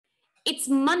It's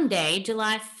Monday,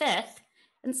 July 5th,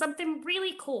 and something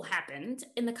really cool happened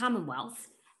in the Commonwealth.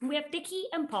 And we have Nikki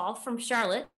and Paul from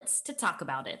Charlotte's to talk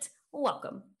about it.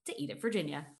 Welcome to Eat It,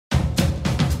 Virginia.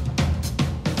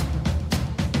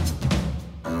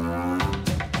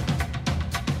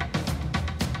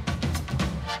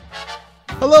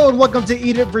 Hello and welcome to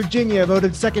Eat It, Virginia,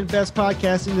 voted second best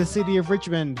podcast in the city of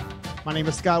Richmond. My name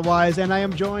is Scott Wise, and I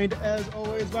am joined, as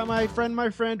always, by my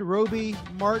friend, Roby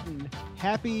Martin.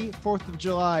 Happy 4th of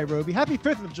July, Roby. Happy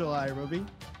 5th of July, Roby.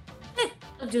 5th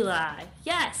of July,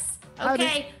 yes.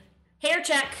 Okay, hair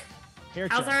check.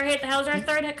 How's our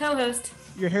third co-host?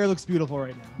 Your hair looks beautiful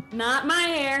right now. Not my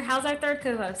hair. How's our third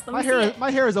co-host? My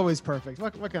hair is always perfect.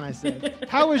 What can I say?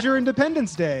 How was your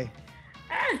Independence Day?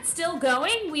 It's still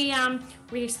going.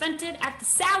 We spent it at the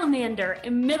Salamander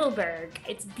in Middleburg.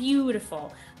 It's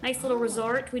beautiful. Nice little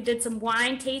resort. We did some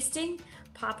wine tasting,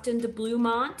 popped into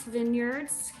Bluemont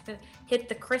Vineyards, hit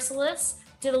the Chrysalis,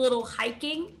 did a little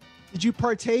hiking. Did you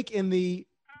partake in the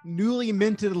newly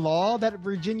minted law that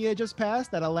Virginia just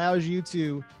passed that allows you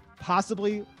to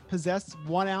possibly possess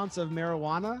 1 ounce of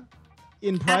marijuana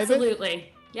in private?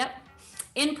 Absolutely. Yep.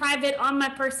 In private, on my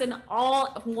person,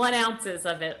 all 1 ounces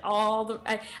of it.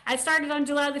 I started on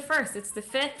July the 1st. It's the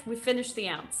 5th. We finished the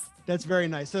ounce. That's very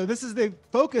nice. So this is the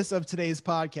focus of today's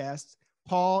podcast.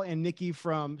 Paul and Nikki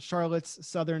from Charlotte's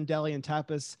Southern Deli and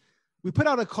Tapas. We put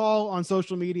out a call on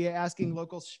social media asking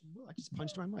locals. I just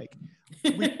punched my mic.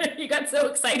 You got so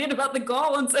excited about the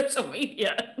call on social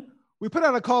media. We put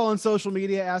out a call on social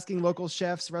media asking local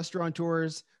chefs,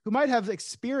 restaurateurs who might have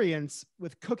experience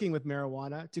with cooking with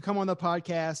marijuana to come on the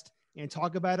podcast and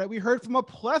talk about it. We heard from a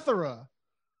plethora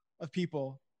of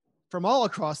people from all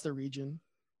across the region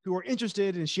who were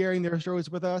interested in sharing their stories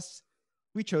with us.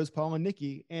 We chose Paul and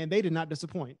Nikki, and they did not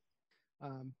disappoint.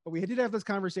 But we did have this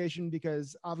conversation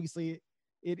because obviously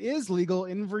it is legal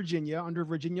in Virginia under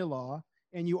Virginia law,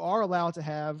 and you are allowed to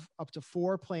have up to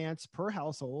 4 plants per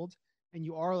household, and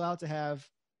you are allowed to have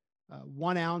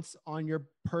 1 ounce on your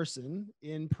person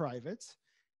in private.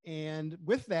 And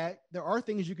with that, there are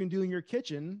things you can do in your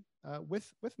kitchen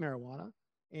with marijuana.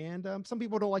 And some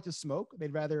people don't like to smoke.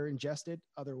 They'd rather ingest it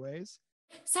other ways.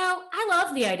 So I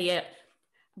love the idea.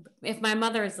 If my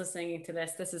mother is listening to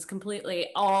this, this is completely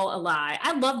all a lie.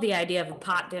 I love the idea of a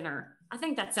pot dinner. I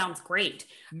think that sounds great.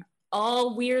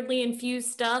 All weirdly infused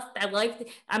stuff.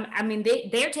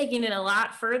 They're taking it a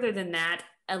lot further than that,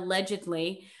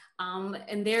 allegedly.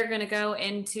 And they're going to go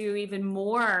into even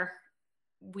more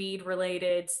weed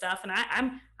related stuff. And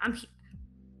I'm,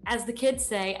 as the kids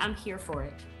say, I'm here for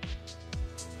it.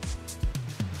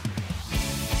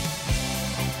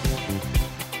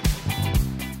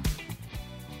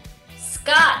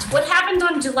 Scott, what happened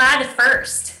on July the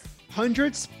 1st?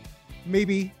 Hundreds,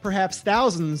 maybe perhaps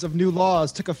thousands of new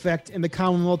laws took effect in the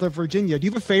Commonwealth of Virginia. Do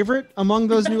you have a favorite among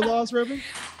those new laws, Robin?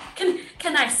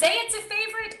 Can I say it's a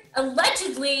favorite?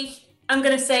 Allegedly, I'm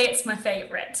going to say it's my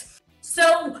favorite.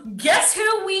 So guess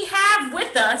who we have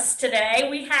with us today?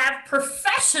 We have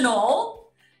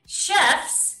professional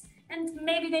chefs, and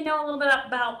maybe they know a little bit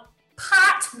about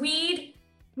pot, weed,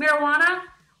 marijuana.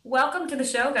 Welcome to the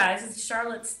show, guys. It's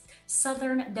Charlotte's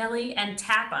Southern Deli and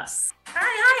Tapas.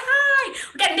 Hi.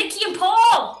 We got Nikki and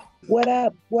Paul. What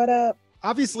up?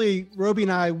 Obviously, Roby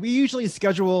and I, we usually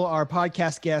schedule our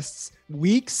podcast guests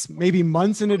weeks, maybe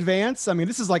months in advance. I mean,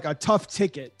 this is like a tough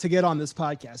ticket to get on this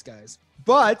podcast, guys.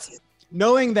 But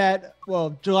knowing that,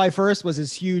 well, July 1st was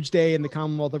this huge day in the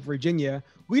Commonwealth of Virginia,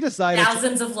 we decided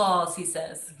thousands of laws, he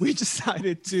says. We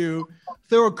decided to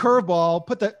throw a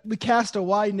curveball, we cast a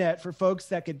wide net for folks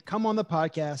that could come on the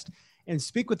podcast and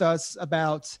speak with us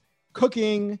about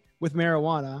cooking with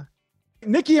marijuana.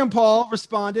 Nikki and Paul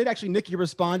responded. Actually, Nikki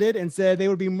responded and said they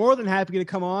would be more than happy to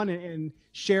come on and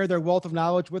share their wealth of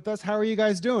knowledge with us. How are you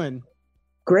guys doing?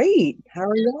 Great. How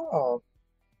are y'all?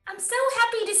 I'm so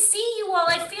happy to see you all.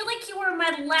 I feel like you were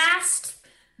my last,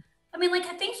 I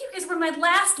think you guys were my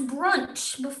last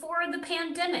brunch before the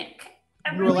pandemic.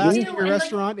 You were last at your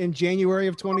restaurant in January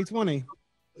of 2020.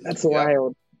 That's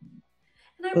wild.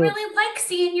 And I really like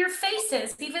seeing your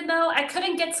faces, even though I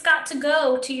couldn't get Scott to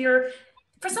go to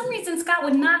for some reason, Scott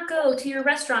would not go to your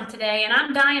restaurant today, and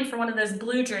I'm dying for one of those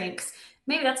blue drinks.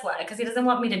 Maybe that's why, because he doesn't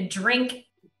want me to drink.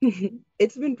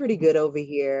 It's been pretty good over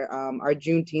here. Our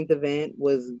Juneteenth event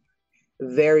was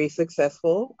very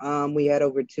successful. We had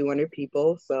over 200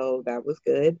 people, so that was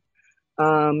good.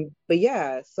 But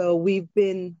yeah, so we've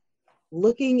been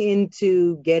looking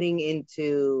into getting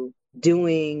into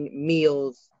doing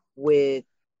meals with,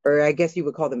 or I guess you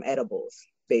would call them edibles,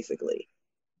 basically.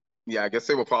 Yeah, I guess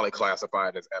they will probably classify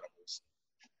it as edibles.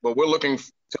 But we're looking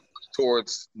to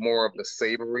towards more of the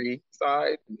savory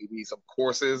side, maybe some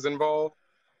courses involved.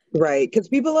 Right, because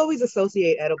people always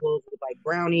associate edibles with like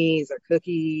brownies or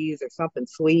cookies or something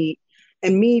sweet.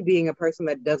 And me being a person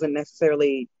that doesn't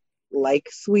necessarily like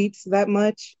sweets that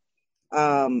much,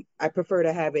 I prefer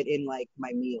to have it in like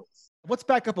my meals. Let's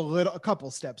back up a couple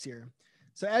steps here.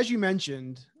 So as you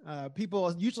mentioned,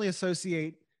 people usually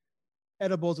associate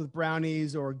edibles with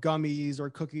brownies or gummies or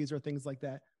cookies or things like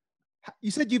that.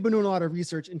 You said you've been doing a lot of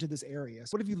research into this area.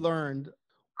 So what have you learned?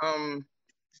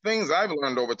 Things I've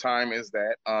learned over time is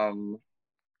that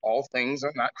all things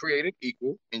are not created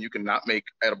equal, and you cannot make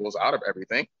edibles out of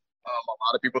everything. A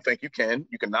lot of people think you can.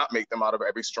 You cannot make them out of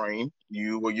every strain.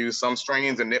 You will use some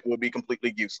strains and it will be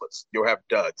completely useless. You'll have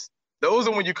duds. Those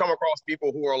are when you come across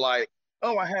people who are like,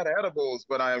 oh, I had edibles,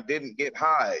 but I didn't get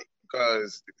high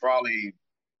because it probably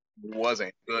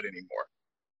wasn't good anymore.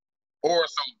 Or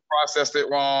someone processed it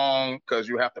wrong because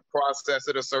you have to process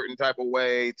it a certain type of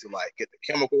way to like get the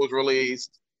chemicals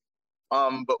released.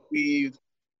 But you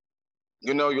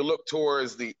look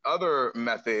towards the other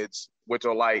methods, which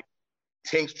are like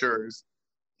tinctures,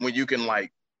 when you can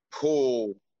like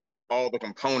pull all the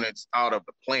components out of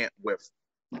the plant with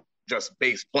just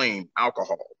base plain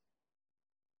alcohol.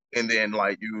 And then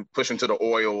like you push into the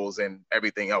oils and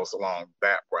everything else along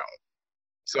that realm.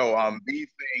 So these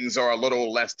things are a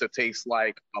little less to taste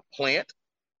like a plant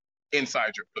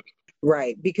inside your cookie.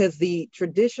 Right, because the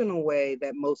traditional way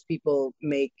that most people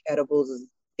make edibles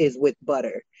is with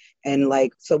butter. And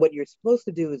like, so what you're supposed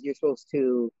to do is you're supposed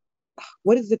to,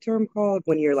 what is the term called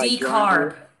when you're like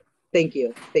decarb? Thank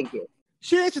you.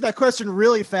 She answered that question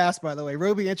really fast, by the way.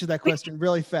 Roby answered that question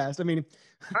really fast. I mean,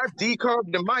 I've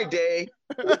decarbed in my day.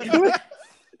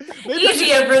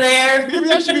 Easy over there.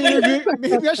 Maybe I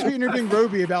should be interviewing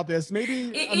Roby about this.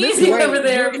 Maybe easy over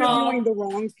there, Paul. Interviewing the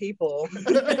wrong people.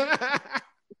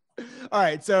 All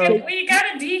right, so we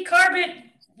gotta decarb it.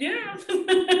 Yeah.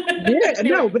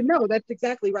 No, that's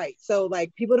exactly right. So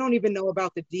like people don't even know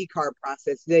about the decarb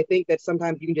process. They think that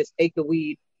sometimes you can just take the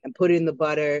weed and put it in the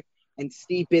butter and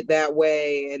steep it that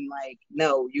way. And like,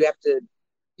 no, you have to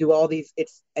do all these.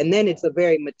 It's a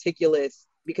very meticulous,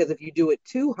 because if you do it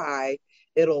too high,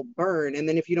 it'll burn. And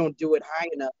then if you don't do it high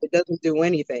enough, it doesn't do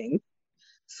anything.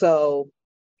 So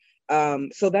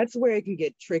that's where it can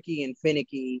get tricky and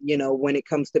finicky, when it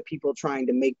comes to people trying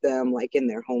to make them like in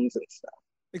their homes and stuff.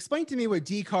 Explain to me what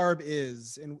decarb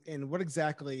is and what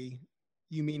exactly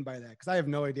you mean by that, because I have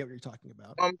no idea what you're talking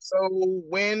about. So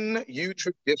when you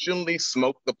traditionally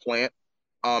smoke the plant,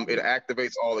 it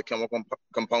activates all the chemical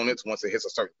components once it hits a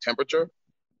certain temperature.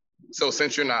 So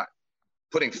since you're not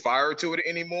putting fire to it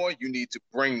anymore, you need to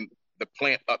bring the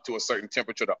plant up to a certain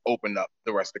temperature to open up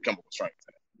the rest of the chemical strength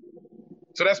in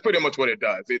it. So that's pretty much what it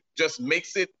does. It just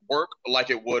makes it work like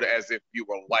it would as if you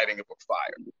were lighting it with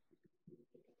fire.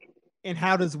 And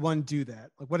how does one do that?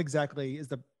 Like, what exactly is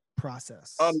the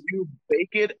process? You bake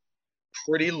it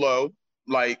pretty low,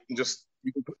 like just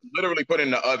you can literally put it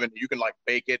in the oven. You can like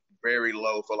bake it very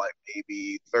low for like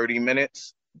maybe 30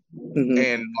 minutes,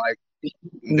 and like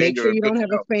make sure you don't have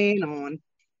a fan on.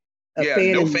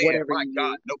 No fan. My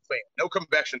God, no fan, no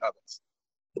convection ovens.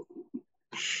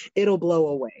 It'll blow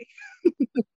away.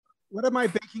 What am I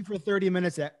baking for 30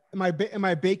 minutes at? Am I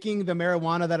baking the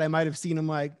marijuana that I might have seen in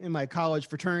my college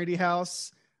fraternity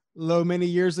house many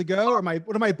years ago? Or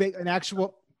what am I baking?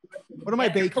 What am I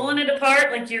baking? You're pulling it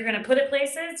apart like you're going to put it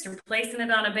places. You're placing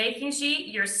it on a baking sheet.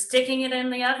 You're sticking it in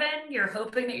the oven. You're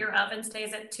hoping that your oven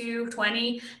stays at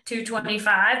 220,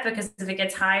 225, because if it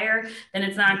gets higher, then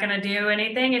it's not going to do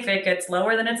anything. If it gets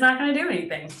lower, then it's not going to do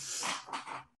anything. It's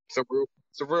a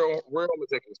real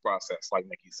meticulous process, like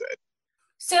Nikki said.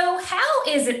 So how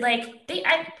is it like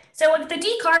so with the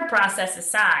decarb process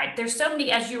aside, there's so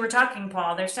many, as you were talking,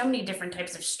 Paul, there's so many different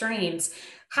types of strains.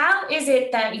 How is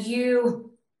it that do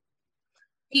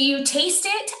you taste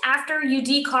it after you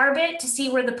decarb it to see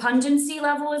where the pungency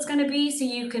level is going to be so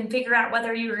you can figure out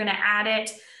whether you're going to add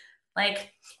it?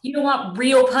 Like, you don't want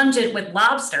real pungent with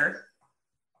lobster.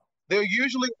 They're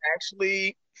usually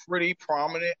actually pretty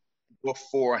prominent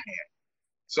beforehand.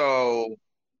 So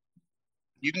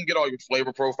you can get all your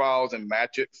flavor profiles and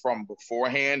match it from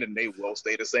beforehand, and they will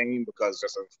stay the same because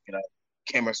just of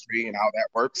chemistry and how that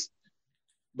works.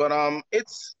 But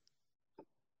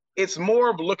it's more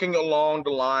of looking along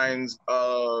the lines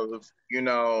of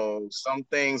some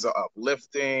things are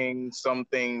uplifting, some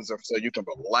things are so you can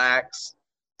relax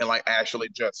and like actually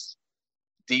just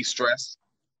de-stress,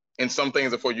 and some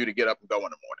things are for you to get up and go in the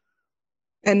morning.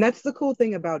 And that's the cool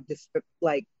thing about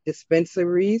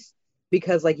dispensaries,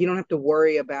 because like you don't have to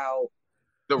worry about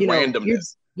the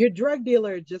randomness. your drug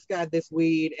dealer just got this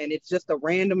weed and it's just a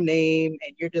random name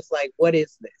and you're just like, what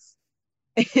is this?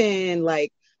 And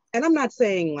like, and I'm not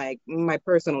saying like my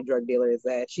personal drug dealer is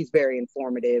that she's very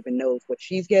informative and knows what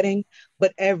she's getting,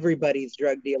 but everybody's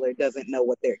drug dealer doesn't know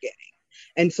what they're getting.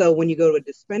 And so when you go to a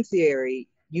dispensary,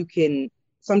 you can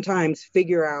sometimes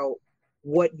figure out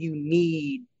what you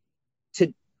need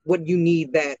to what you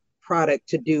need that product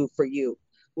to do for you.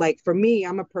 Like for me,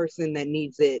 I'm a person that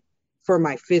needs it for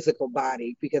my physical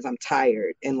body because I'm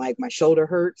tired and like my shoulder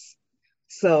hurts.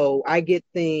 So I get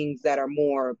things that are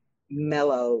more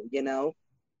mellow,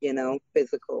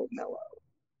 physical mellow.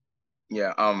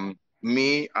 Yeah.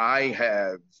 Me, I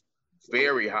have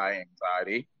very high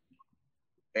anxiety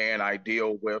and I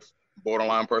deal with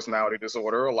borderline personality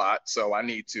disorder a lot. So I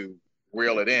need to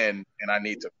reel it in and I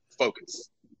need to focus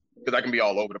because I can be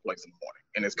all over the place in the morning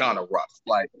and it's kind of rough.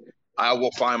 Like I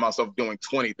will find myself doing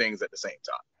 20 things at the same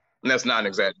time. And that's not an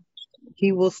exaggeration.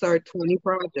 He will start 20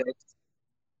 projects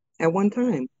at one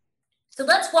time. So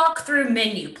let's walk through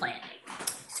menu planning.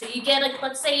 So you get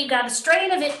let's say you got a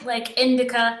strain of it like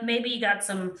indica, maybe you got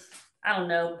some, I don't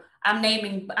know, I'm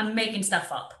making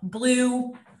stuff up.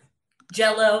 Blue,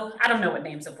 Jello, I don't know what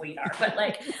names of weed are, but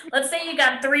like, let's say you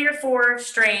got 3 or 4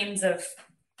 strains of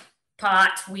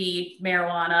pot, weed,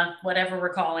 marijuana, whatever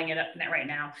we're calling it right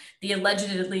now, the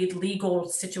allegedly legal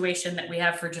situation that we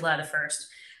have for July the 1st.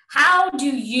 How do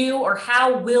you, or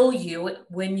how will you,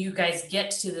 when you guys get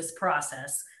to this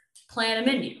process, plan a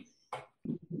menu?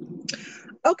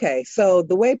 Okay, so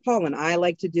the way Paul and I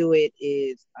like to do it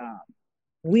is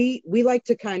we like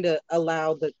to kind of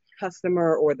allow the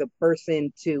customer or the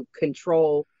person to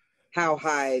control how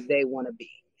high they want to be.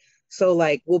 So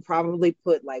like we'll probably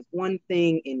put like one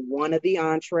thing in one of the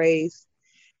entrees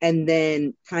and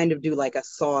then kind of do like a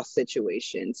sauce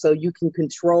situation. So you can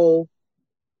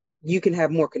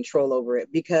have more control over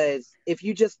it, because if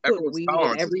you just put weed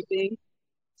in everything,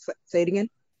 say it again.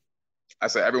 I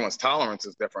said everyone's tolerance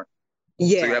is different.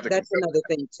 Yeah, so that's another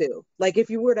thing too. Like if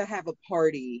you were to have a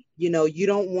party, you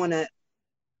don't want to,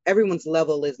 everyone's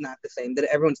level is not the same, that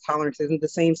everyone's tolerance isn't the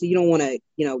same. So you don't want to,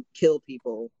 kill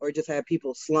people or just have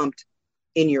people slumped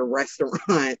in your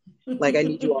restaurant. Like, I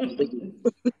need you all to leave.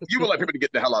 You would like people to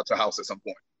get the hell out your house at some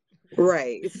point.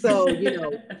 Right. So,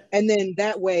 and then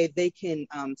that way they can,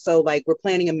 so like we're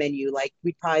planning a menu, like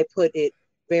we'd probably put it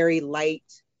very light,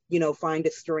 find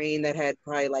a strain that had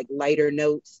probably like lighter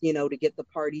notes, to get the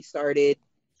party started.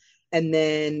 And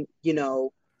then,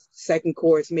 second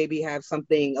course, maybe have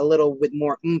something a little with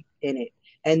more oomph in it.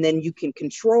 And then you can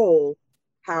control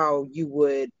how you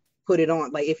would put it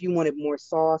on. Like if you wanted more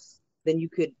sauce, then you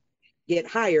could get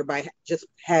higher by just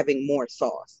having more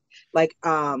sauce. Like,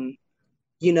 when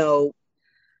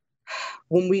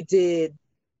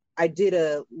I did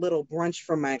a little brunch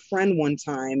for my friend one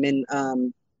time,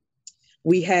 and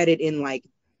we had it in like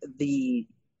the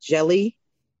jelly.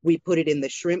 We put it in the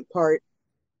shrimp part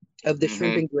of the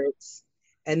shrimp and grits.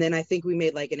 And then I think we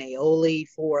made like an aioli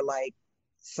for like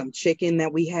some chicken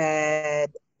that we had.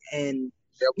 And,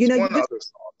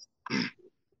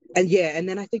 and yeah, and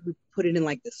then I think we put it in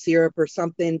like the syrup or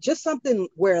something, just something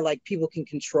where like people can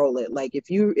control it. Like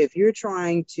if you're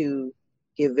trying to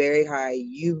get very high,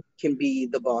 you can be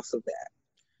the boss of that,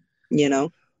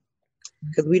 because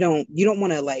you don't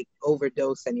want to like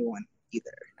overdose anyone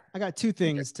either. I got 2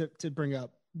 things to bring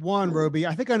up. One, Roby,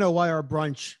 I think I know why our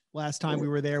brunch last time we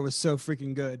were there was so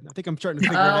freaking good. I think I'm starting to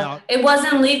figure it out. It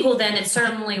wasn't legal then. It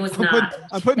certainly was not.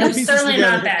 I'm putting the pieces certainly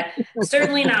together. Not bad.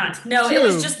 Certainly not. No, 2, it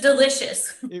was just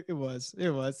delicious. It was.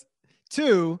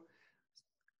 2,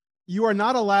 you are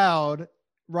not allowed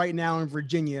right now in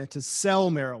Virginia to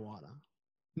sell marijuana,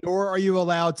 nor are you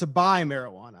allowed to buy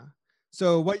marijuana.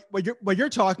 So what you're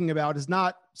talking about is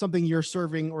not something you're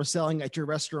serving or selling at your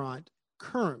restaurant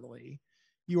currently.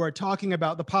 You are talking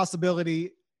about the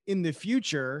possibility in the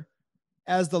future,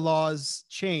 as the laws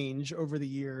change over the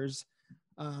years.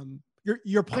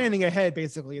 You're planning ahead,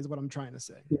 basically, is what I'm trying to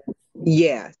say.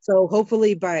 Yeah. So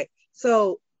hopefully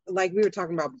like we were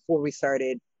talking about before we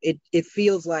started, it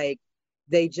feels like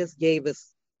they just gave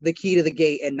us the key to the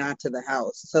gate and not to the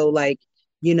house. So like,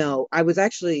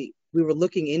 we were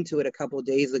looking into it a couple of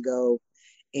days ago,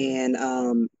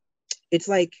 and it's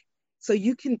like, so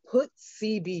you can put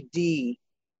CBD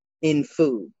in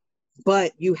food,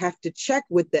 but you have to check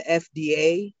with the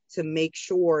FDA to make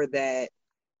sure that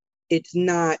it's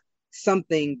not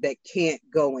something that can't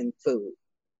go in food.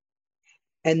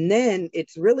 And then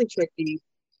it's really tricky.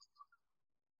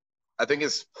 I think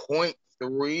it's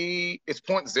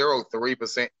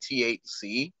 0.03%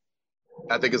 THC.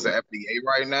 I think it's the FDA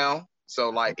right now. So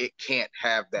like it can't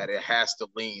have that. It has to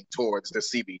lean towards the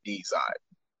CBD side.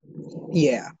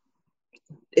 Yeah,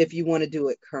 if you want to do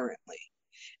it currently.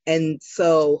 And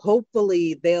so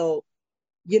hopefully they'll,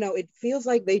 it feels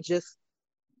like they just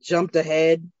jumped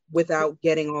ahead without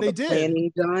getting all They the did.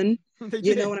 planning done. They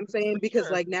You did. know what I'm saying? Because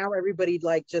Sure. like now everybody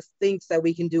like just thinks that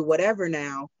we can do whatever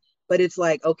now, but it's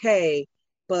like, okay,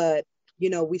 but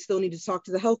we still need to talk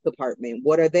to the health department.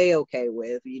 What are they okay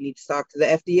with? You need to talk to the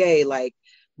FDA. Like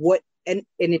what, and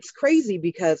it's crazy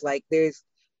because like there's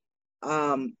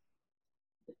um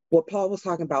what Paul was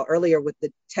talking about earlier with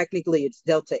the technically it's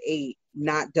Delta 8,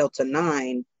 not Delta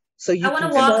 9. So I you want to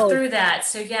can walk tell. through that.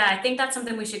 So, yeah, I think that's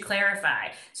something we should clarify.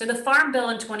 So, the Farm Bill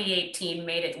in 2018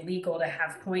 made it legal to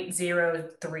have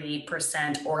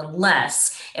 0.03% or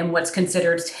less in what's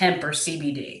considered hemp or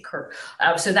CBD.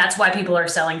 So, that's why people are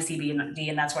selling CBD,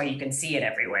 and that's why you can see it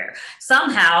everywhere.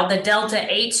 Somehow, the Delta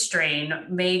 8 strain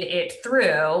made it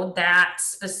through that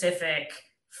specific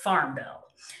Farm Bill.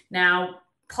 Now,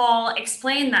 Paul,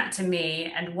 explain that to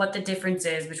me and what the difference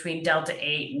is between Delta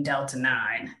 8 and Delta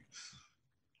 9.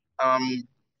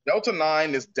 Delta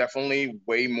 9 is definitely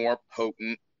way more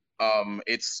potent.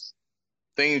 It's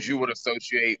things you would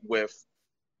associate with,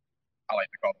 I like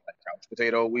to call it like couch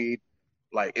potato weed.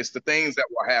 Like it's the things that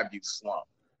will have you slump.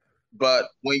 But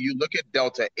when you look at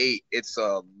Delta 8, it's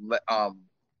a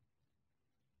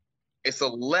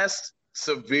less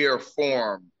severe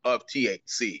form of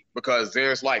THC because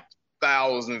there's like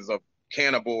thousands of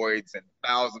cannabinoids and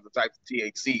thousands of types of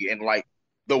THC in like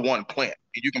the one plant.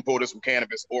 And you can pull this from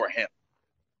cannabis or hemp.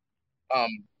 Um,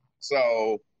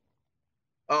 so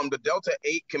the Delta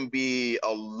 8 can be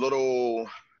a little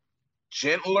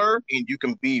gentler and you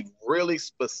can be really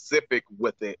specific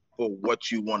with it for what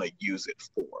you want to use it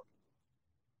for.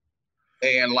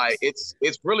 And like it's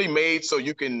really made so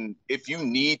you can, if you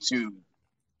need to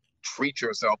treat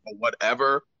yourself or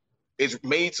whatever, it's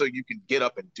made so you can get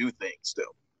up and do things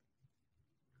still.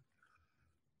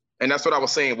 And that's what I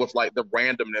was saying with like the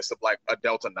randomness of like a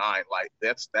Delta 9. Like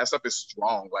that stuff is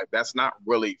strong. Like that's not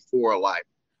really for like,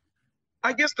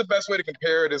 I guess the best way to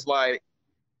compare it is like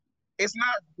it's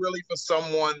not really for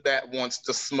someone that wants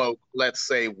to smoke, let's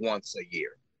say once a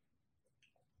year.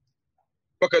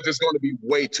 Because it's going to be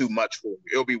way too much for you.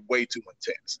 It'll be way too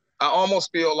intense. I almost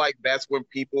feel like that's when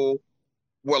people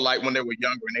were like when they were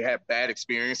younger and they had bad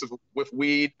experiences with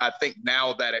weed. I think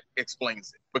now that it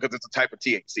explains it because it's a type of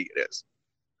THC it is.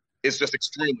 It's just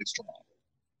extremely strong.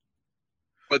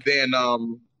 But then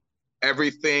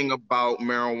everything about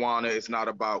marijuana is not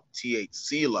about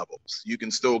THC levels. You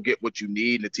can still get what you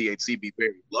need and the THC be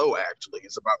very low actually.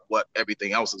 It's about what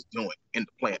everything else is doing in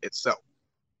the plant itself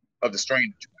of the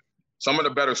strain that you have. Some of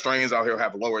the better strains out here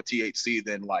have lower THC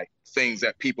than like things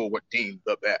that people would deem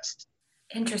the best.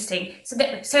 Interesting.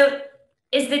 So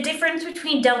is the difference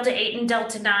between Delta 8 and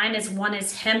Delta 9 is one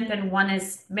is hemp and one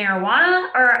is marijuana?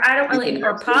 Or I don't really,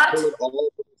 or pot? All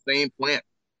the same plant.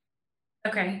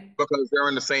 Okay. Because they're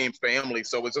in the same family.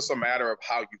 So it's just a matter of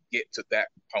how you get to that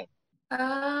component.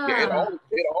 Yeah, it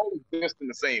all exists in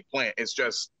the same plant. It's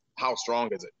just how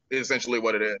strong is it? It's essentially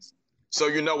what it is. So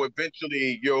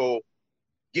eventually you'll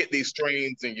get these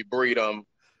strains and you breed them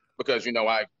because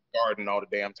I garden all the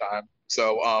damn time.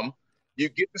 So you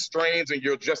get the strains and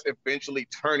you'll just eventually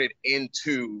turn it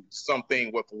into something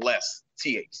with less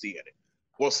THC in it.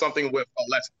 Well, something with a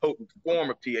less potent form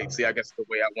of THC, I guess is the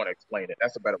way I want to explain it.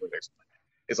 That's a better way to explain it.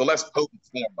 It's a less potent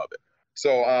form of it.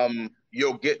 So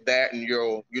you'll get that and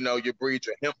you breed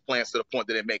your hemp plants to the point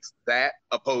that it makes that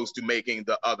opposed to making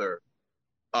the other,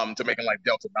 to making like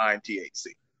Delta 9 THC.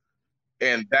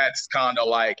 And that's kind of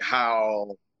like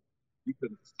how you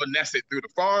can finesse it through the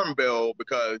Farm Bill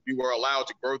because you were allowed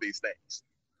to grow these things.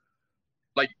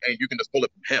 And you can just pull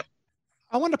it from hemp.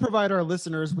 I want to provide our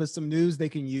listeners with some news they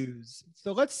can use.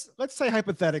 So let's say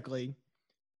hypothetically,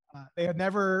 they have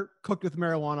never cooked with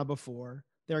marijuana before.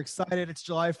 They're excited. It's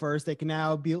July 1st. They can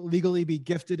now legally be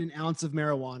gifted an ounce of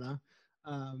marijuana,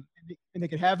 and they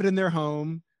can have it in their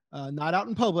home, not out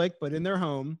in public, but in their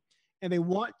home. And they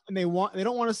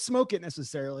don't want to smoke it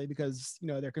necessarily because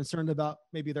they're concerned about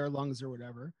maybe their lungs or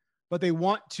whatever, but they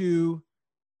want to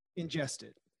ingest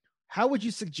it. How would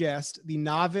you suggest the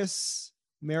novice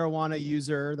marijuana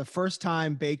user, the first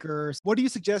time baker, what do you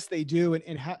suggest they do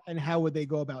and how would they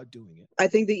go about doing it? I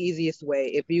think the easiest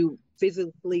way, if you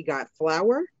physically got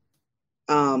flour,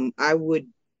 I would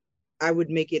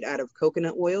make it out of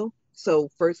coconut oil. So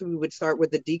first we would start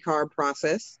with the decarb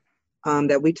process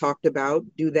that we talked about.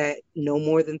 Do that no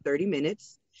more than 30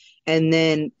 minutes. And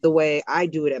then the way I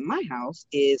do it at my house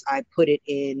is I put it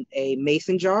in a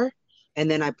mason jar, and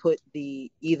then I put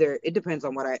it depends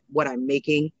on what I'm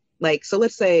making. Like, so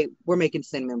let's say we're making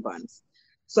cinnamon buns.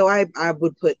 So I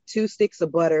would put 2 sticks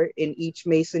of butter in each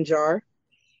mason jar,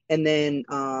 and then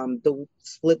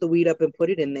split the wheat up and put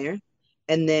it in there.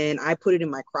 And then I put it in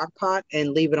my crock pot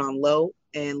and leave it on low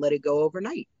and let it go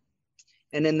overnight.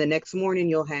 And then the next morning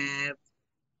you'll have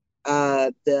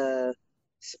the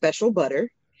special butter,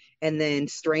 and then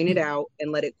strain it out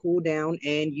and let it cool down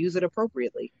and use it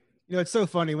appropriately. You know, it's so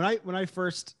funny when I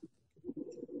first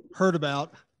heard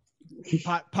about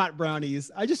pot brownies,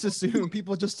 I just assumed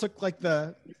people just took like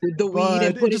the weed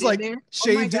and put just it like in there.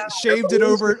 shaved it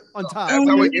over on top. That's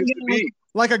how it used to be.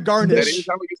 Like a garnish. That is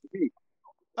how it used to be.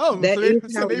 Oh,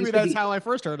 so maybe that's how I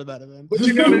first heard about it then. But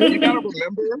you gotta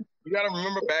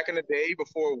remember back in the day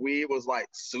before weed was like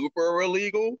super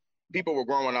illegal, people were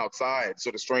growing outside,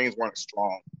 so the strains weren't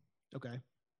strong. Okay.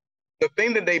 The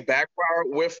thing that they backfired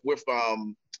with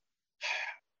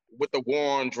the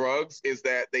war on drugs is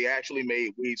that they actually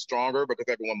made weed stronger because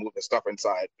everyone moved the stuff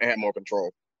inside and had more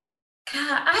control.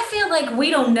 God, I feel like we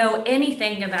don't know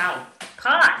anything about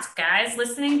pot, guys,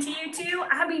 listening to you two.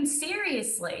 I mean,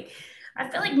 seriously. I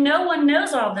feel like no one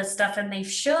knows all this stuff, and they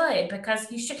should,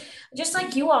 because you should, just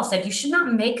like you all said, you should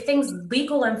not make things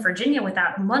legal in Virginia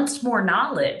without months more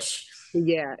knowledge.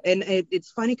 Yeah, and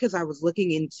it's funny because I was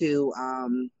looking into,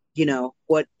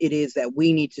 what it is that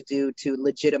we need to do to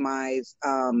legitimize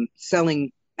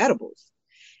selling edibles.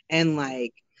 And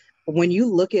like, when you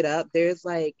look it up, there's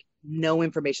like no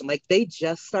information. Like they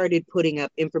just started putting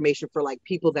up information for like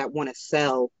people that want to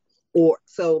sell, or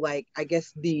so like, I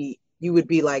guess you would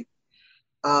be like,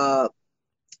 a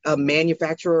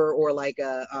manufacturer or like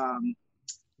a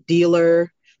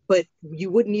dealer, but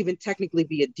you wouldn't even technically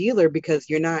be a dealer because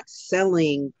you're not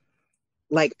selling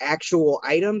like actual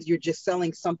items. You're just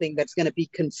selling something that's going to be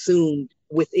consumed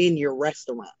within your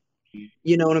restaurant.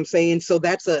 You know what I'm saying? So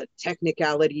that's a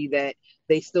technicality that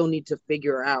they still need to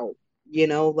figure out,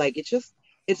 like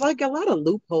it's like a lot of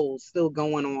loopholes still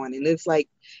going on. And it's like,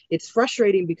 it's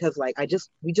frustrating because like,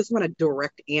 we just want a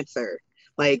direct answer.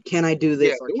 Like, can I do this?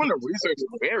 Yeah, doing the research is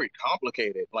very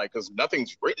complicated, like, because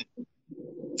nothing's written.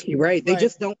 You're right. They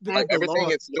just don't have the everything law.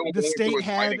 is still the going state through its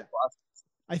writing process.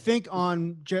 I think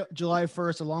on July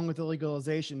 1st, along with the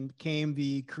legalization, came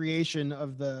the creation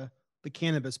of the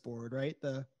cannabis board, right?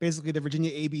 Basically the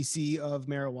Virginia ABC of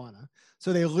marijuana.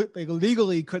 So they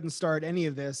legally couldn't start any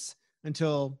of this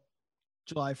until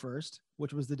July 1st,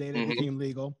 which was the day that it became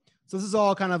legal. So this is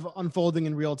all kind of unfolding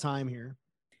in real time here.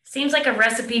 Seems like a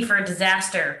recipe for a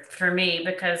disaster for me,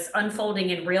 because unfolding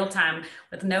in real time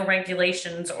with no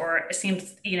regulations, or it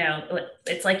seems,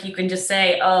 it's like you can just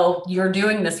say, oh, you're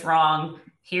doing this wrong.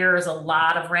 Here's a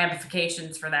lot of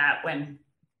ramifications for that, when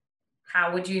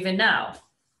how would you even know?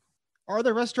 Are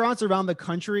there restaurants around the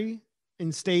country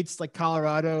in states like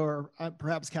Colorado or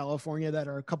perhaps California that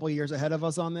are a couple of years ahead of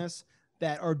us on this,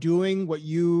 that are doing what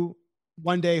you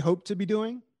one day hope to be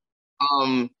doing?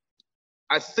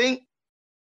 I think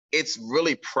it's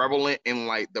really prevalent in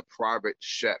like the private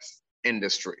chef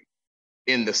industry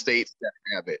in the states that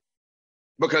have it,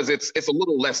 because it's a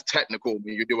little less technical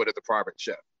when you do it as a private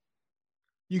chef.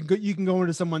 You can go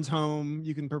into someone's home,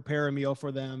 you can prepare a meal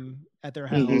for them at their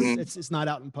house. It's not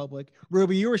out in public.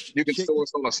 Ruby, you can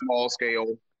source on a small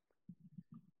scale.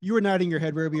 You were nodding your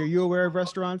head, Ruby. Are you aware of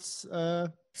restaurants?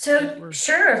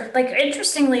 Sure. Like,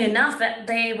 interestingly enough, that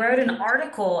they wrote an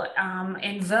article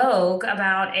in Vogue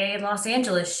about a Los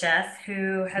Angeles chef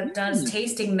who does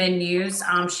tasting menus.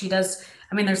 She does,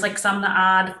 there's like some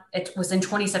odd, it was in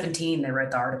 2017 they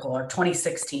wrote the article, or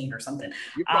 2016 or something.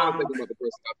 You probably think about the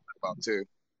person I'm talking about too.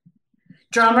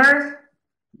 Drummer?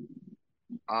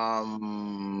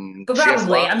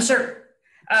 Probably, I'm sure.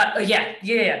 Yeah.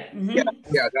 Mm-hmm.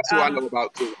 Yeah, that's who I know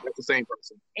about too. That's the same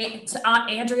person. It's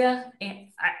Andrea,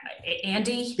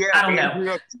 Andy. Yeah, I don't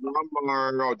know.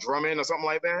 Drummer or Drummond or something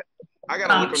like that. I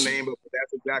gotta look her name up, but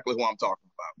that's exactly who I'm talking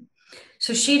about.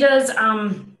 So she does.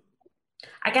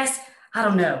 I guess I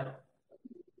don't know.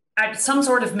 Some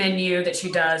sort of menu that she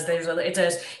does.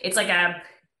 It's like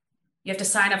you have to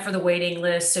sign up for the waiting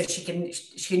list so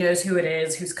she knows who it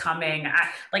is, who's coming.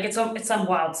 It's some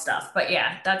wild stuff. But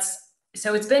yeah,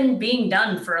 so it's been being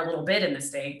done for a little bit in the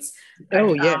States.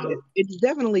 Oh yeah, it's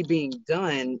definitely being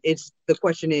done. The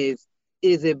question is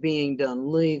it being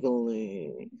done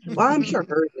legally? Well, I'm sure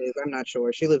hers is. I'm not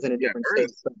sure. She lives in a different state.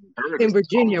 In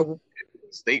Virginia,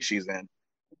 state she's in.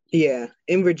 Yeah,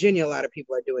 in Virginia, a lot of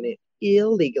people are doing it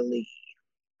illegally.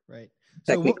 Right.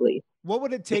 Technically. So what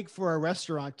would it take for a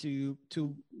restaurant to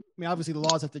obviously the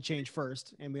laws have to change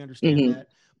first, and we understand that,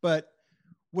 but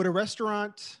would a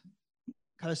restaurant,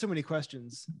 God, there's so many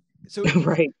questions. So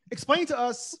right. Explain to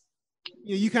us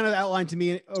You kind of outlined to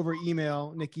me over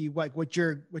email, Nikki, like what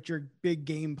your big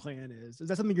game plan is. Is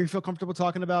that something you feel comfortable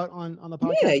talking about on the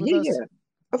podcast with us? Yeah,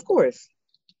 of course.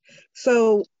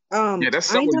 So that's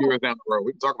several years down the road.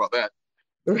 We can talk about that.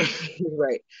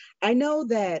 Right. I know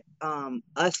that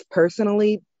us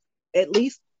personally, at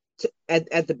least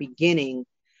at the beginning,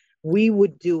 we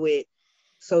would do it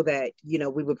so that,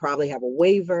 we would probably have a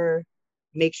waiver,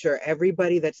 make sure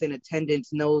everybody that's in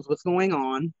attendance knows what's going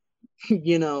on,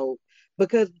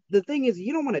 because the thing is,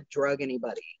 you don't want to drug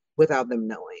anybody without them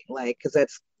knowing, like,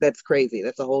 because that's crazy.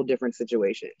 That's a whole different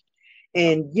situation.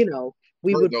 And,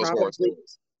 we would probably,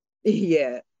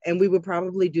 and we would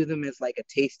probably do them as like a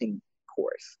tasting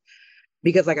course.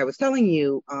 Because like I was telling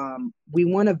you, we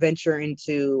want to venture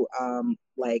into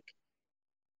like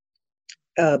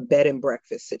a bed and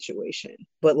breakfast situation,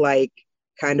 but like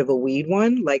kind of a weed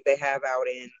one like they have out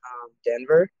in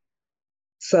Denver.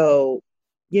 So,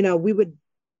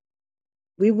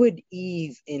 we would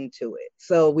ease into it.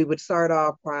 So we would start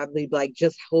off probably like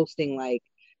just hosting like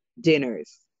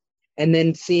dinners and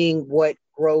then seeing what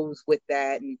grows with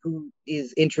that and who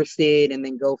is interested, and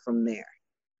then go from there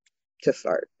to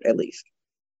start, at least.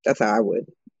 That's how we're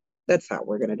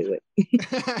going to do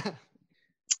it.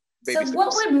 So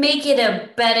what would make it a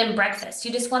bed and breakfast?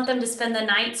 You just want them to spend the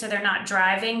night so they're not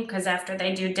driving? Because after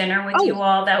they do dinner with you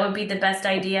all, that would be the best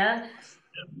idea.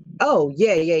 Oh,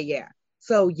 yeah.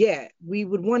 So yeah, we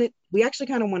actually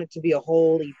kind of want it to be a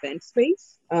whole event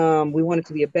space. We want it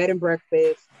to be a bed and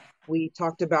breakfast. We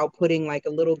talked about putting like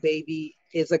a little baby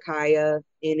izakaya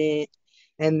in it.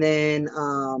 And then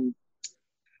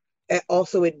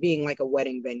also it being like a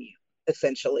wedding venue,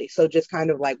 essentially. So just kind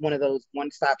of like one of those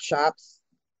one-stop shops.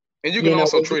 And you can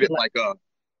also treat it like a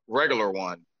regular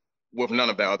one with none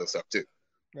of the other stuff too.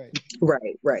 Right.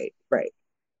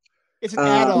 It's an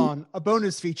add-on, a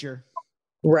bonus feature.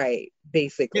 Right,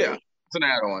 basically. Yeah, it's an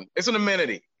add-on. It's an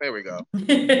amenity. There we go.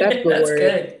 That's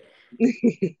good.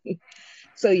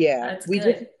 So yeah,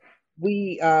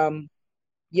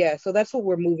 so that's what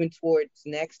we're moving towards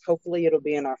next. Hopefully it'll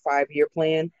be in our 5-year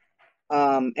plan.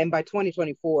 And by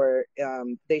 2024,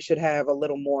 they should have a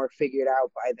little more figured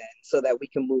out by then so that we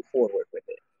can move forward with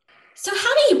it. So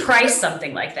how do you price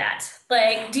something like that?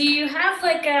 Like, do you have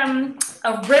like a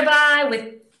ribeye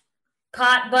with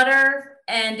pot butter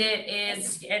and it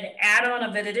is an add-on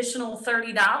of an additional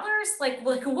 $30? Like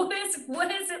what is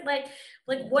it like?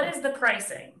 Like, what is the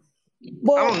pricing?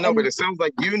 Well, I don't know, but it sounds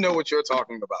like you know what you're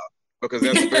talking about, because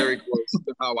that's very close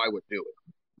to how I would do it.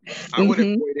 I would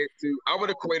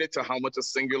equate it to how much a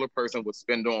singular person would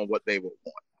spend on what they would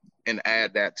want and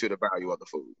add that to the value of the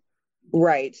food.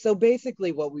 Right. So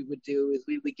basically what we would do is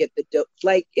we would get the dough.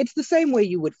 Like, it's the same way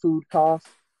you would food cost.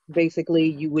 Basically,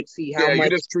 you would see how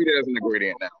much. You just treat it as an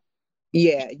ingredient now.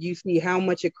 Yeah, you see how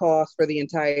much it costs for the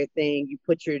entire thing. You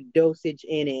put your dosage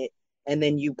in it, and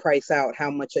then you price out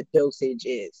how much a dosage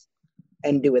is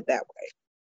and do it that way.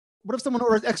 What if someone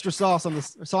orders extra sauce on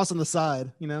the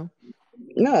side,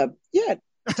 No, yeah,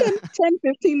 10,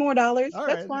 15 more dollars. All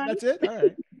That's right, fine. that's it. All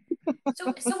right.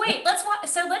 So wait,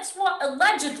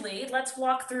 allegedly, let's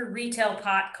walk through retail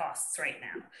pot costs right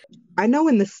now. I know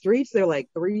in the streets they're like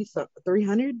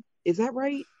 300. Is that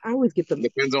right? I always get them.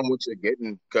 Depends on what you're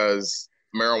getting, because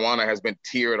marijuana has been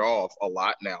tiered off a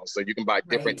lot now, so you can buy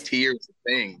different tiers of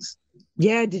things.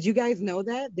 Yeah, did you guys know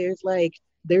that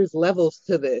there's levels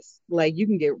to this? Like, you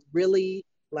can get really,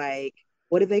 like,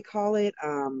 what do they call it?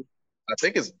 I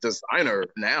think it's designer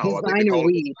now. Designer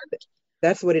weed.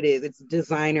 That's what it is. It's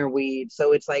designer weed.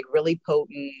 So it's like really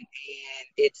potent, and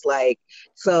it's like,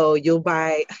 so you'll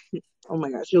buy, oh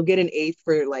my gosh, you'll get an eighth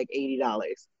for like $80.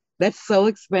 That's so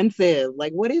expensive.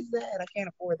 Like, what is that? I can't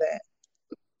afford that.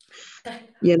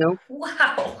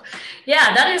 Wow.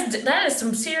 Yeah, that is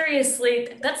some seriously,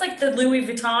 that's like the Louis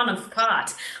Vuitton of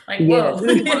pot. Like, whoa.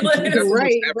 Right.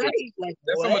 Like,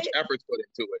 there's so much effort put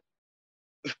into it.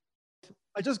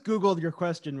 I just Googled your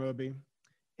question, Roby,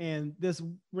 and this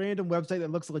random website that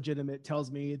looks legitimate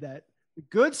tells me that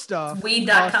good stuff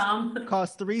weed.com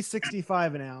costs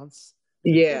 $3.65 an ounce.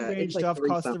 Yeah. Range stuff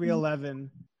costs $3.11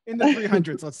 in the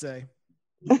 300s, let's say,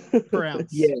 per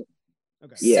ounce. Yeah.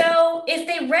 Okay. So if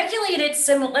they regulate it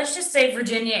similar, let's just say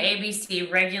Virginia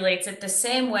ABC regulates it the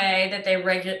same way that they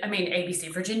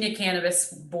ABC, Virginia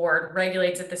Cannabis Board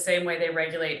regulates it the same way they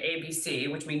regulate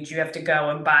ABC, which means you have to go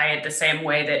and buy it the same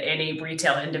way that any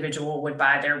retail individual would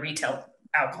buy their retail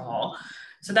alcohol.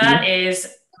 So that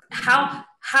is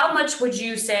how much would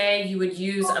you say you would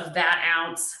use of that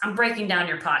ounce? I'm breaking down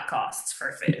your pot costs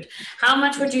for food. How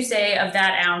much would you say of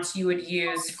that ounce you would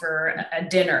use for a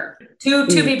dinner? Two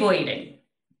people eating.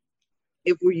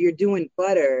 If you're doing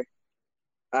butter,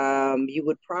 You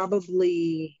would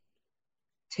probably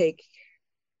take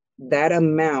that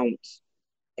amount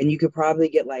and you could probably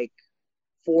get like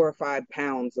 4 or 5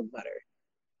 pounds of butter.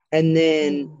 And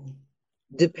then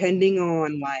depending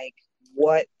on like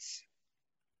what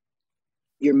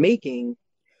you're making,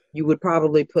 you would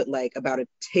probably put like about a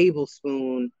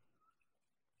tablespoon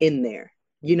in there.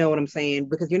 You know what I'm saying?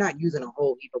 Because you're not using a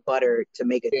whole heap of butter to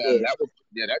make a dish.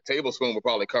 That tablespoon would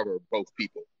probably cover both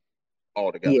people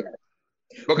all together.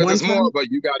 Yeah. Because it's more of a,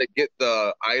 you got to get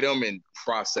the item and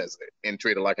process it and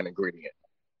treat it like an ingredient,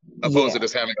 opposed to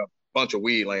just having a bunch of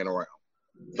weed laying around.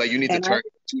 Like you need to turn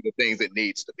it to the things it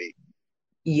needs to be.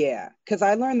 Yeah, because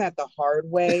I learned that the hard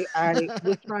way. I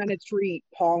was trying to treat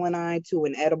Paul and I to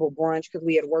an edible brunch because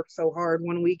we had worked so hard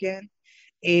one weekend,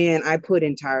 and I put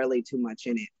entirely too much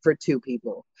in it for 2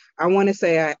 people. I want to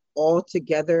say I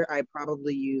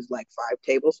probably used like 5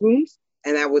 tablespoons,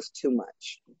 and that was too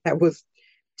much. That was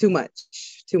too much.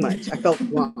 I felt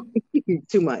wrong.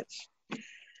 Too much.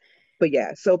 But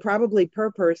yeah, so probably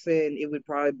per person, it would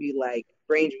probably be like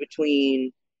range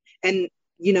between, and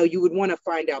you would want to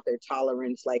find out their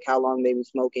tolerance, like how long they were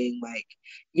smoking. Like,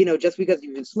 just because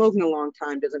you've been smoking a long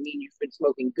time doesn't mean you've been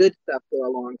smoking good stuff for a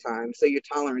long time. So your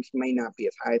tolerance may not be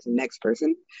as high as the next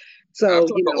person. So, I've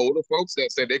talked to older folks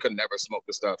that say they could never smoke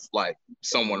the stuff like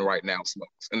someone right now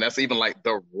smokes. And that's even like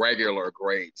the regular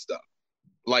grade stuff.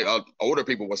 Like older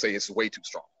people will say it's way too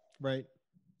strong. Right.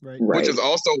 Which is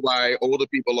also why older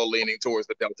people are leaning towards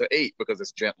the Delta 8 because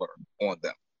it's gentler on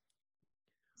them.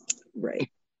 Right.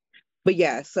 But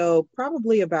yeah, so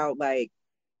probably about like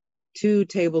 2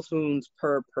 tablespoons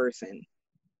per person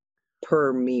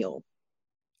per meal.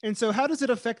 And so how does it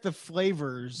affect the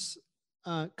flavors?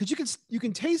 Because you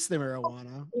can taste the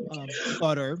marijuana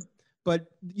butter, but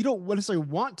you don't necessarily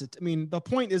want to. I mean, the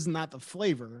point is not the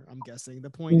flavor, I'm guessing.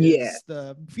 The point is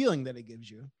the feeling that it gives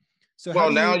you. So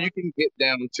now you can get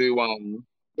down to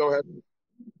go ahead.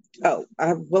 Oh,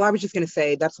 I was just going to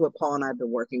say that's what Paul and I have been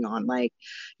working on. Like,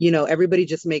 everybody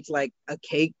just makes like a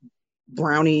cake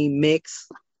brownie mix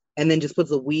and then just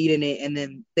puts the weed in it. And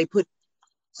then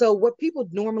so what people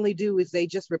normally do is they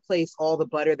just replace all the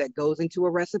butter that goes into a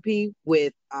recipe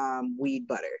with weed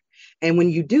butter. And when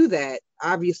you do that,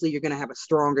 obviously you're going to have a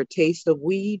stronger taste of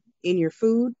weed in your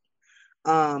food.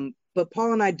 But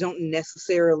Paul and I don't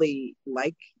necessarily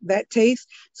like that taste.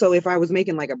 So if I was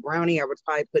making like a brownie, I would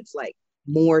probably put like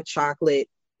more chocolate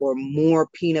or more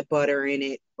peanut butter in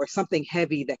it or something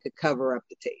heavy that could cover up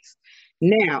the taste.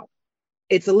 Now,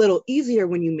 it's a little easier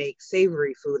when you make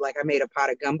savory food. Like I made a pot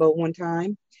of gumbo one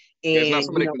time. And there's not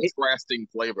so many contrasting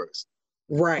flavors.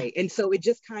 Right. And so it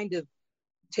just kind of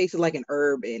tasted like an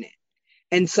herb in it.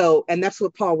 And that's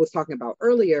what Paul was talking about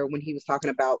earlier when he was talking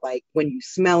about like when you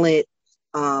smell it,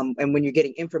 and when you're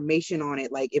getting information on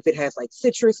it, like if it has like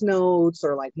citrus notes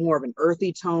or like more of an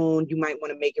earthy tone, you might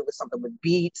want to make it with something with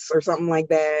beets or something like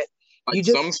that. Like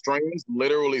some strains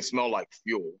literally smell like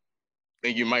fuel,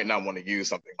 and you might not want to use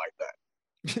something like that.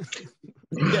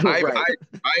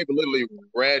 I've literally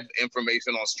read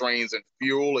information on strains, and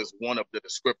fuel is one of the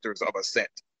descriptors of a scent.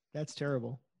 That's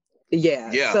terrible.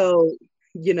 Yeah. So,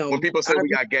 when people say we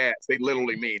got gas, they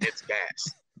literally mean it's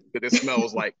gas because it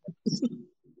smells like.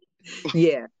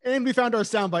 Yeah. And we found our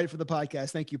soundbite for the podcast.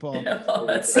 Thank you, Paul. Oh,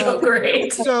 that's so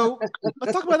great. So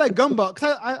let's talk about that gumbo,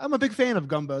 because I'm a big fan of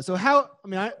gumbo. So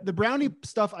the brownie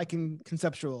stuff I can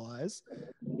conceptualize.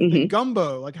 Mm-hmm. The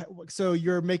gumbo, so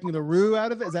you're making the roux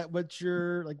out of it? Is that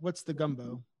what's the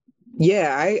gumbo?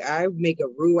 Yeah, I make a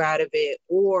roux out of it,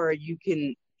 or you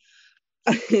can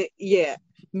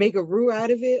make a roux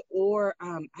out of it, or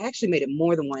I actually made it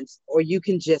more than once, or you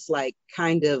can just like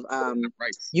kind of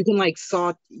you can like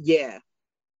saute.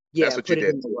 That's what you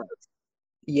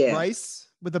did. Rice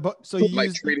with the so you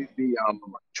like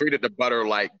treated the butter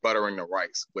like buttering the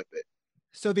rice with it.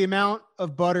 So the amount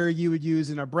of butter you would use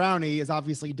in a brownie is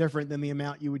obviously different than the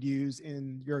amount you would use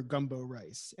in your gumbo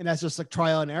rice. And that's just like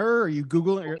trial and error, or you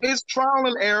Google it? It's trial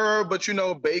and error, but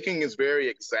baking is very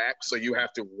exact. So you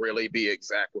have to really be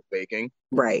exact with baking.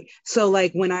 Right. So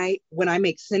like when I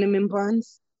make cinnamon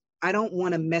buns, I don't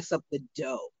want to mess up the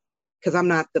dough because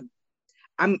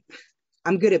I'm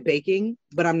good at baking,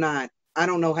 but I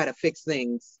don't know how to fix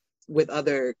things with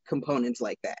other components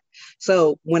like that.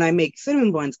 So when I make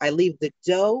cinnamon buns, I leave the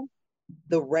dough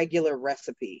the regular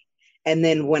recipe. And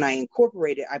then when I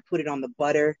incorporate it, I put it on the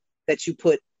butter that you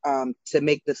put to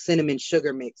make the cinnamon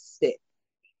sugar mix stick.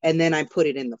 And then I put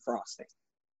it in the frosting.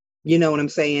 You know what I'm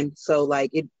saying? So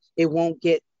like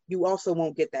you also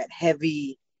won't get that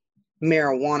heavy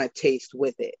marijuana taste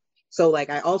with it. So like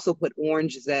I also put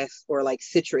orange zest or like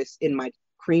citrus in my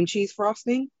cream cheese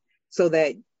frosting so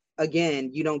that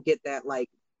again, you don't get that like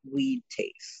weed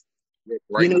tastes.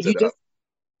 Right,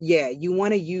 You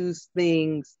want to use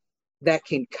things that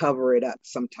can cover it up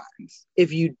sometimes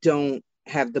if you don't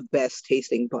have the best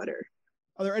tasting butter.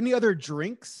 Are there any other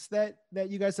drinks that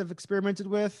you guys have experimented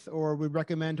with or would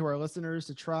recommend to our listeners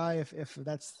to try if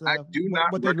that's I do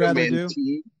not what they'd rather do?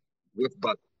 tea with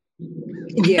butter.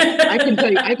 Yeah, I can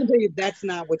tell you that's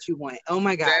not what you want. Oh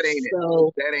my gosh. That ain't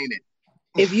it. That ain't it.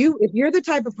 If you're the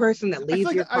type of person that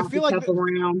leaves your coffee cup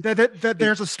around, that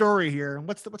there's a story here.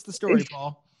 What's the story,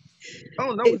 Paul?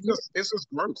 Oh no, it's just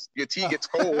gross. Your tea gets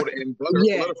cold and butter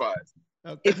solidifies.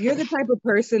 Okay. If you're the type of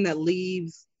person that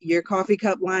leaves your coffee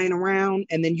cup lying around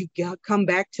and then you come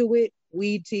back to it,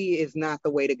 weed tea is not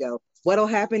the way to go. What'll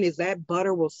happen is that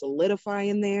butter will solidify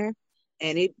in there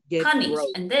and it gets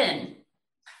gross. And then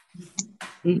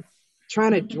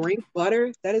trying to drink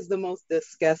butter, that is the most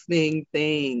disgusting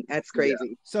thing. That's crazy.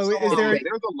 Yeah. So there's a lot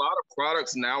of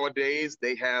products nowadays.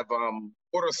 They have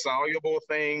water soluble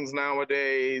things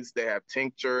nowadays. They have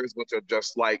tinctures, which are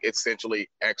just like essentially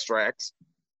extracts.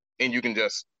 And you can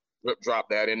just drop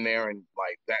that in there, and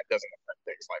like that doesn't affect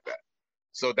things like that.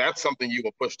 So that's something you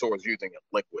will push towards using in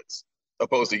liquids,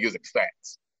 opposed to using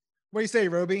fats. What do you say,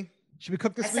 Roby? Should we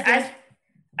cook this weekend?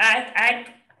 I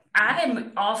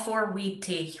am all for weed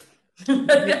tea. How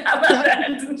about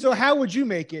that? So how would you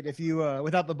make it if you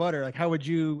without the butter? Like how would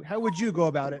you go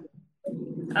about it?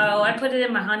 Oh, I put it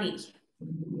in my honey.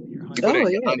 There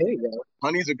you go.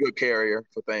 Honey's a good carrier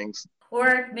for things.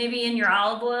 Or maybe in your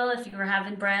olive oil if you were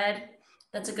having bread.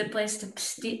 That's a good place to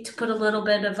put a little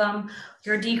bit of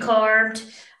your decarbed.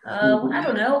 I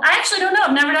don't know. I actually don't know.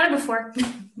 I've never done it before.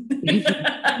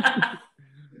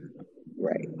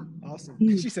 Right. Awesome.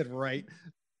 She said right.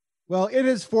 Well, it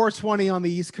is 4:20 on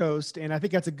the East Coast, and I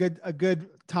think that's a good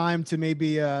time to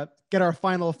maybe get our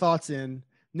final thoughts in.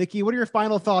 Nikki, what are your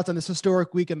final thoughts on this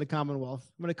historic week in the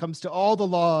Commonwealth when it comes to all the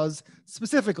laws,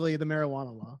 specifically the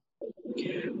marijuana law?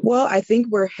 Well, I think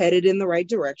we're headed in the right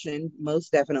direction,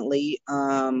 most definitely.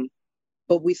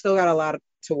 But we still got a lot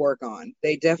to work on.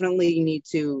 They definitely need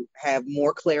to have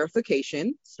more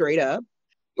clarification, straight up.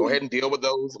 Go ahead and deal with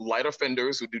those light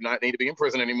offenders who do not need to be in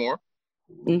prison anymore.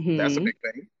 Mm-hmm. That's a big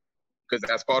thing. Because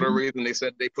that's part of the reason they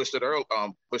said they pushed it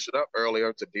up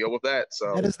earlier to deal with that.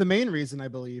 So that is the main reason, I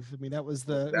believe. I mean, that was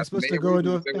supposed to go.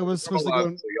 So you only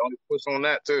push on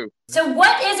that too. So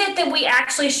what is it that we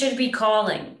actually should be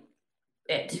calling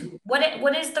it?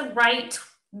 What is the right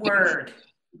word?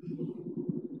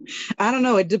 I don't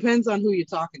know. It depends on who you're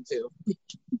talking to. Is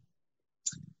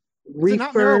it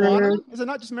not marijuana? Is it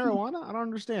not just marijuana? I don't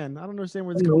understand. I don't understand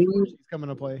where this controversy is coming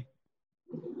to play.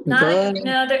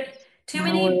 There too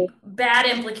many bad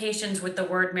implications with the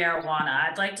word marijuana.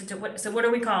 I'd like to do so what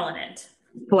are we calling it?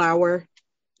 Flower.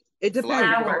 It depends.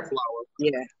 Flower.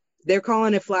 Yeah. They're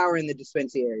calling it flower in the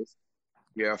dispensaries.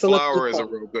 Yeah, so flower is a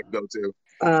real good go-to.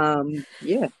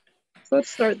 Yeah. So let's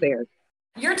start there.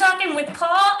 You're talking with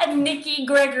Paul and Nikki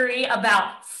Gregory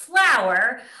about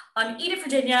flower on Eat It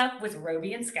Virginia with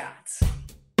Roby and Scott.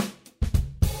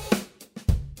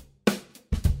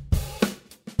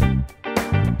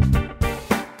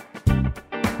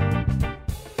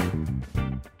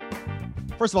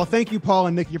 First of all, thank you, Paul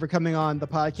and Nikki, for coming on the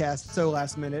podcast so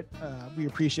last minute. We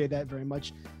appreciate that very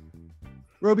much.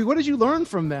 Roby, what did you learn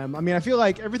from them? I mean, I feel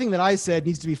like everything that I said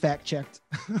needs to be fact checked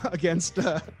against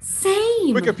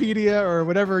Wikipedia or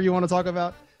whatever you want to talk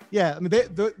about. Yeah, I mean,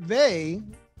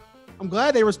 I'm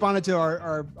glad they responded to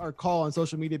our call on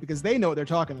social media because they know what they're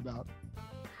talking about.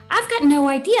 I've got no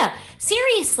idea.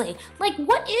 Seriously, like,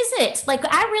 what is it? Like,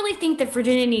 I really think that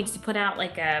Virginia needs to put out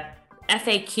like a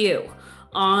FAQ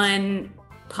on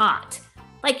pot.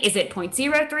 Like, is it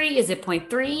 0.03? Is it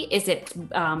 0.3? Is it,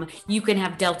 you can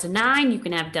have Delta 9, you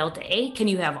can have Delta 8. Can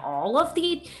you have all of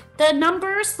the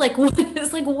numbers? Like,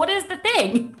 what is the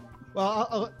thing?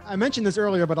 Well, I mentioned this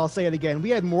earlier, but I'll say it again. We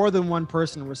had more than one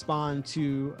person respond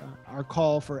to our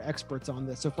call for experts on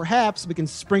this. So perhaps we can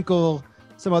sprinkle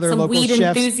some local weed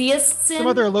chefs, enthusiasts some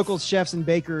other local chefs and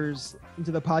bakers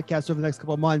into the podcast over the next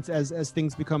couple of months as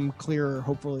things become clearer,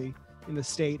 hopefully, in the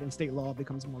state and state law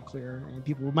becomes more clear and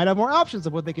people might have more options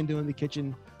of what they can do in the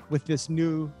kitchen with this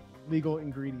new legal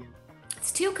ingredient.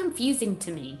 It's too confusing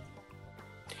to me.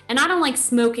 And I don't like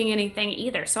smoking anything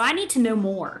either, so I need to know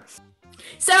more.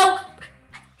 So,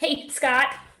 hey,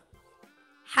 Scott,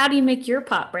 how do you make your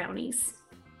pot brownies?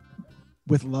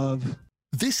 With love.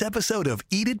 This episode of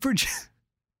Eat It Virginia?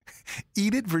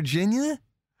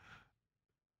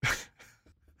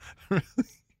 Really?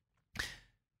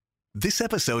 This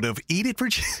episode of Eat It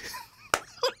Virginia.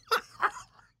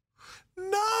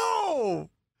 No!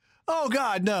 Oh,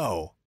 God, no.